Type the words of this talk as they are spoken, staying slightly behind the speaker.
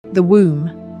The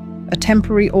womb, a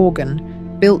temporary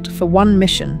organ built for one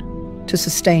mission: to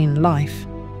sustain life.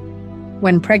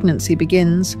 When pregnancy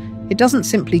begins, it doesn't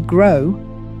simply grow,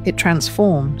 it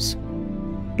transforms.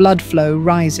 Blood flow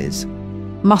rises,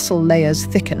 muscle layers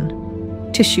thicken,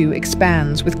 tissue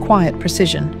expands with quiet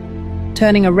precision,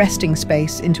 turning a resting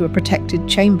space into a protected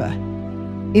chamber.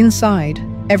 Inside,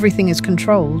 everything is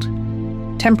controlled.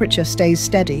 Temperature stays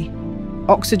steady.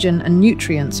 Oxygen and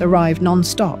nutrients arrive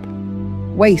non-stop.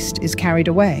 Waste is carried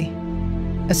away.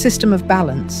 A system of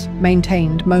balance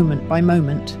maintained moment by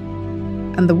moment.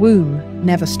 And the womb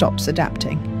never stops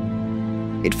adapting.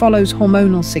 It follows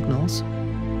hormonal signals.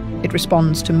 It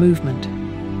responds to movement.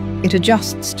 It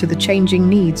adjusts to the changing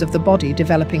needs of the body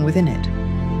developing within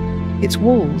it. Its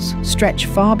walls stretch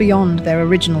far beyond their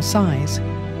original size,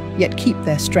 yet keep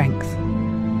their strength.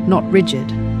 Not rigid,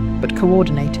 but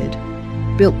coordinated,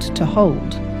 built to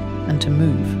hold and to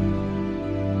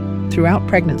move. Throughout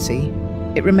pregnancy,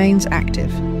 it remains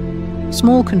active.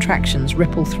 Small contractions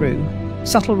ripple through,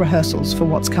 subtle rehearsals for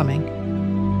what's coming.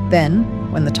 Then,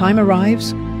 when the time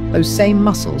arrives, those same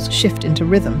muscles shift into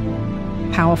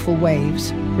rhythm. Powerful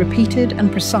waves, repeated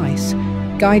and precise,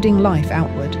 guiding life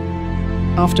outward.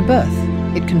 After birth,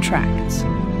 it contracts.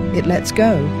 It lets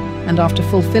go, and after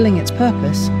fulfilling its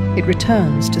purpose, it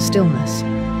returns to stillness.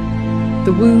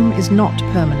 The womb is not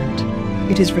permanent.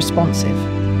 It is responsive,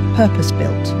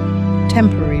 purpose-built,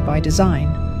 temporary by design.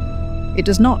 It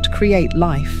does not create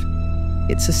life.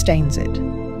 It sustains it.